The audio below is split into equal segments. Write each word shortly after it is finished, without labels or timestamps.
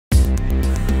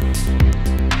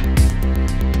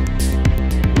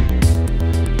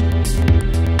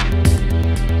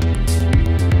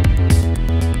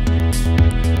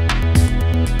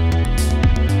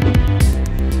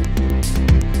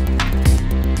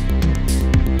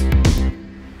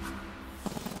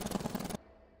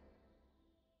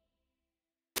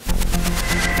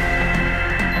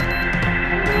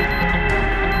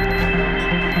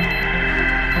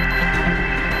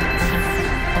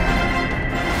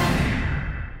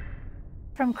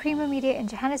From Creamer Media in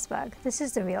Johannesburg, this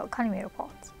is the Real Economy Report.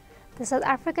 The South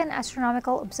African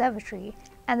Astronomical Observatory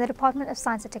and the Department of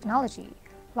Science and Technology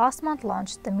last month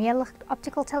launched the MeerLICHT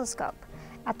optical telescope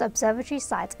at the observatory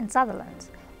site in Sutherland,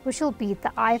 which will be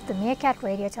the eye of the MeerKAT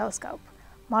radio telescope.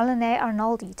 Marlene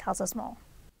Arnoldi tells us more.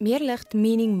 MeerLICHT,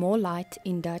 meaning more light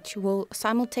in Dutch, will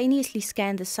simultaneously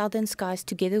scan the southern skies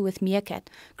together with MeerKAT,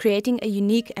 creating a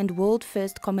unique and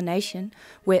world-first combination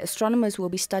where astronomers will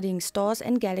be studying stars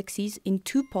and galaxies in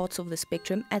two parts of the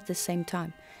spectrum at the same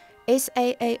time.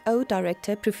 SAAO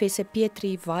Director Professor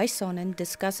Pietri Vaisanen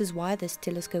discusses why this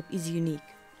telescope is unique.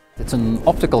 It's an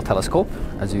optical telescope.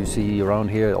 As you see around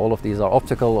here, all of these are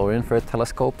optical or infrared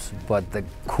telescopes, but the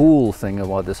cool thing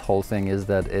about this whole thing is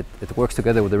that it works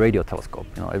together with the radio telescope.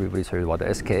 You know, everybody's heard about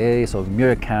the SKA, so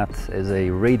MeerKAT is a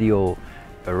radio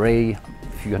array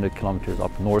a few hundred kilometers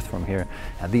up north from here,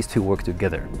 and these two work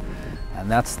together. And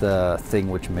that's the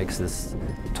thing which makes this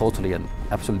totally and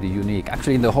absolutely unique.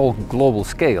 Actually, in the whole global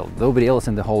scale, nobody else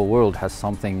in the whole world has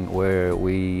something where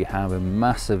we have a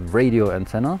massive radio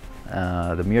antenna,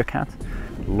 the MeerKAT,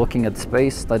 looking at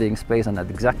space, studying space, and at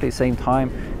exactly the same time,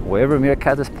 wherever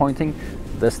MeerKAT is pointing,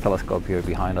 this telescope here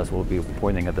behind us will be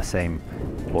pointing at the same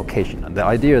location. And the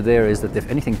idea there is that if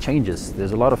anything changes,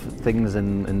 there's a lot of things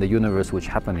in the universe which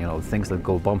happen, you know, things that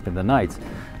go bump in the night,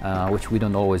 which we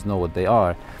don't always know what they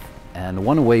are. And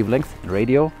one wavelength,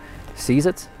 radio, sees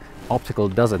it, optical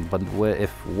doesn't. But if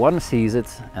one sees it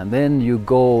and then you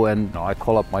go and I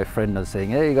call up my friend and saying,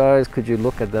 hey guys, could you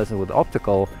look at this with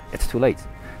optical, it's too late.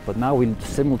 But now we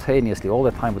simultaneously, all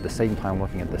the time at the same time,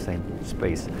 looking at the same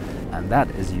space. And that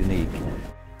is unique.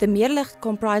 The MeerLICHT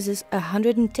comprises a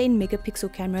 110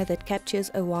 megapixel camera that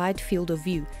captures a wide field of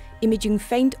view, imaging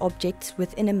faint objects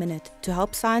within a minute to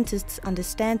help scientists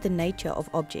understand the nature of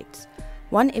objects.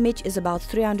 One image is about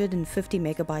 350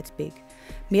 megabytes big.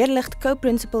 MeerLICHT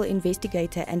co-principal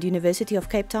investigator and University of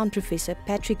Cape Town professor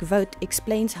Patrick Vogt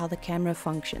explains how the camera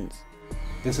functions.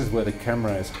 This is where the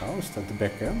camera is housed at the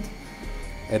back end,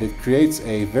 and it creates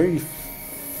a very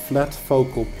flat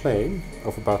focal plane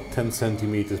of about 10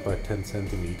 centimeters by 10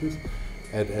 centimeters.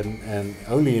 And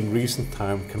only in recent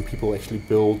time can people actually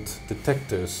build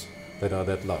detectors that are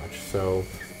that large. So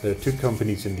there are two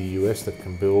companies in the US that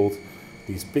can build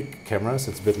these big cameras.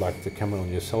 It's a bit like the camera on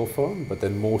your cell phone, but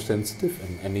then more sensitive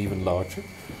and even larger.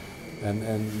 And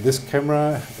this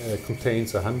camera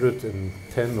contains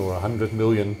 110 or 100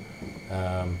 million,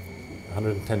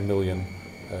 110 million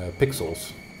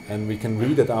pixels. And we can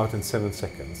read it out in 7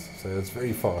 seconds. So it's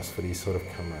very fast for these sort of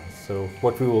cameras. So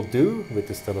what we will do with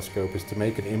this telescope is to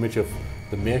make an image of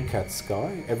the MeerKAT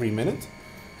sky every minute,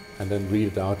 and then read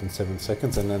it out in 7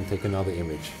 seconds, and then take another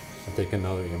image. And take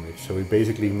another image. So we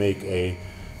basically make a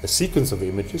sequence of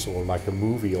images, or like a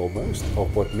movie almost,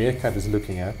 of what MeerKAT is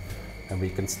looking at, and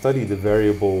we can study the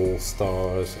variable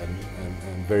stars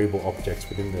and variable objects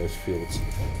within those fields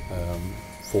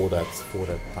for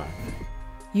that time.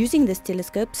 Using this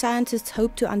telescope, scientists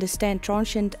hope to understand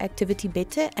transient activity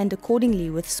better and accordingly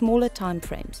with smaller time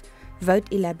frames.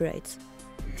 Vogt elaborates.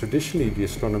 Traditionally, the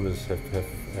astronomers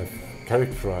have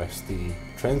characterized the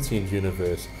transient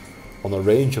universe on a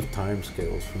range of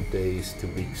timescales, from days to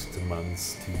weeks to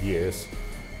months to years.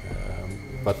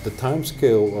 But the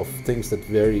timescale of things that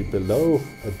vary below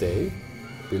a day,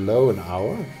 below an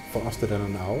hour, faster than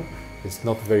an hour, is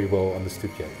not very well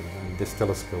understood yet. And this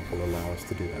telescope will allow us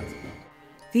to do that.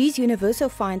 These universal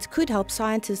finds could help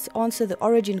scientists answer the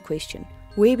origin question,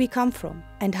 where we come from,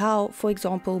 and how, for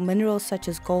example, minerals such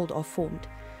as gold are formed.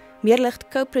 MeerLICHT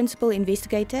co-principal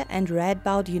investigator and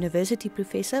Radboud University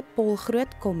professor Paul Groot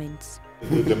comments.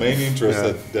 The main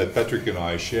interest that Patrick and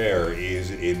I share is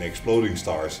in exploding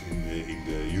stars in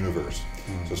the universe.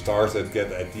 So stars that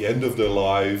get at the end of their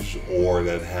lives, or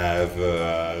that have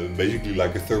basically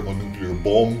like a thermonuclear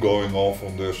bomb going off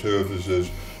on their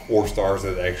surfaces, or stars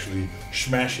that actually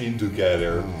smash in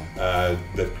together,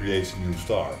 that creates a new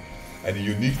star. And the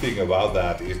unique thing about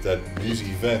that is that these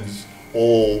events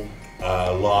all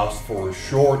last for a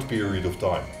short period of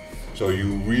time. So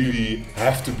you really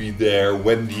have to be there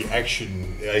when the action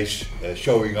is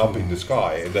showing up in the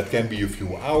sky. And that can be a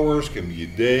few hours, can be a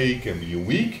day, can be a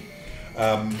week.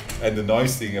 And the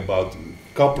nice thing about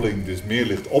coupling this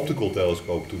MeerLICHT optical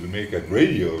telescope to the MeerKAT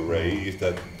radio array is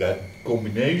that that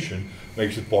combination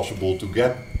makes it possible to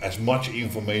get as much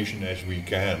information as we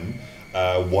can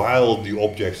while the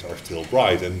objects are still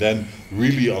bright, and then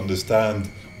really understand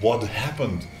what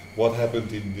happened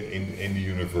in the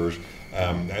universe,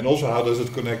 and also how does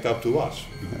it connect up to us.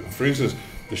 For instance,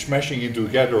 the smashing into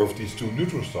together of these two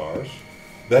neutron stars,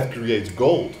 that creates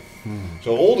gold.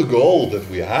 So all the gold that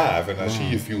we have, and I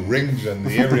see a few rings and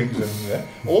earrings, and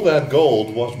all that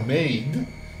gold was made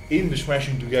in the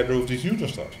smashing together of these neutron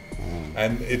stars.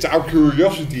 And it's our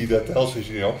curiosity that tells us,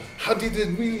 you know, how did it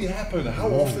really happen? How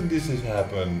often does this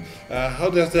happen? How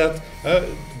does that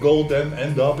gold then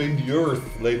end up in the Earth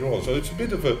later on? So it's a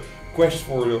bit of a quest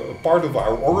for a part of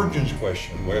our origins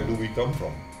question. Where do we come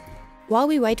from? While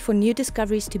we wait for new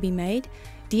discoveries to be made,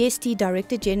 DST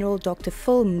Director General Dr.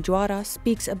 Phil Mjwara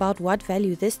speaks about what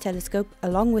value this telescope,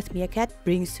 along with MeerKAT,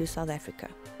 brings to South Africa.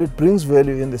 It brings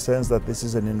value in the sense that this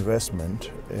is an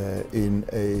investment in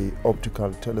an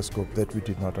optical telescope that we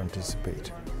did not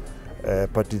anticipate.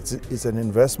 But it's an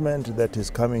investment that is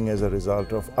coming as a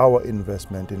result of our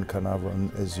investment in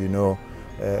Carnarvon, as you know,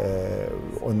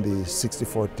 on the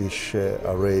 64-dish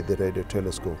array, the radio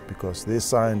telescope, because these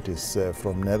scientists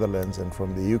from Netherlands and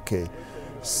from the UK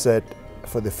said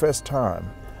for the first time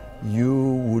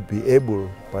you would be able,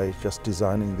 by just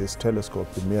designing this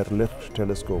telescope, the MeerLICHT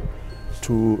telescope,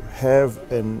 to have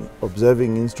an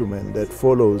observing instrument that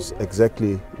follows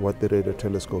exactly what the radio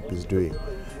telescope is doing.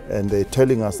 And they're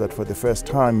telling us that for the first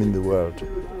time in the world,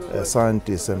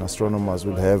 scientists and astronomers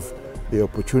will have the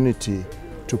opportunity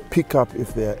to pick up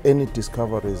if there are any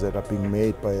discoveries that are being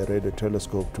made by a radio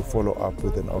telescope to follow up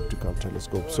with an optical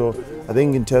telescope. So I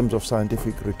think in terms of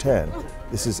scientific return,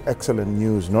 this is excellent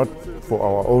news, not for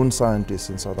our own scientists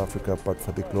in South Africa, but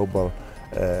for the global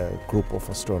group of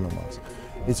astronomers.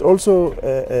 It's also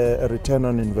a return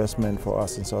on investment for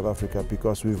us in South Africa,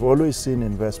 because we've always seen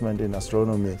investment in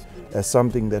astronomy as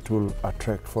something that will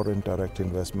attract foreign direct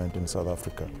investment in South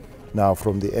Africa. Now,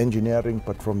 from the engineering,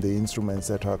 but from the instruments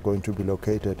that are going to be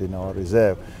located in our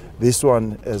reserve. This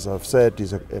one, as I've said,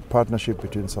 is a partnership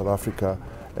between South Africa,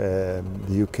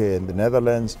 the UK and the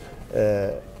Netherlands.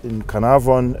 In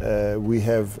Carnarvon, we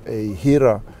have a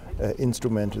HERA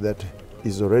instrument that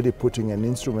is already putting an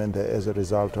instrument there as a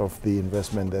result of the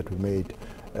investment that we made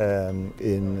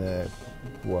in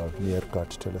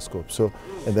MeerKAT telescope. So,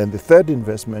 and then the third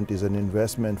investment is an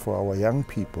investment for our young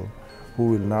people, who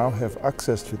will now have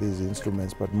access to these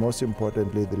instruments, but most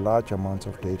importantly, the large amounts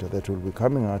of data that will be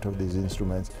coming out of these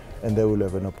instruments, and they will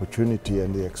have an opportunity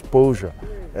and the exposure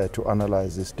to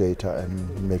analyze this data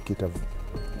and make it a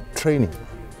training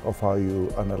of how you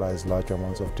analyze large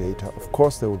amounts of data. Of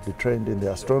course, they will be trained in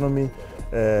the astronomy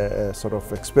sort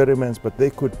of experiments, but they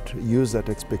could use that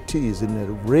expertise in a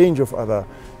range of other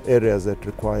areas that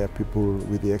require people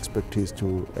with the expertise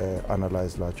to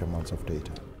analyze large amounts of data.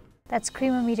 That's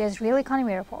Creamer Media's Real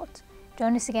Economy Report.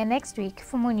 Join us again next week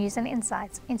for more news and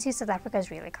insights into South Africa's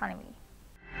real economy.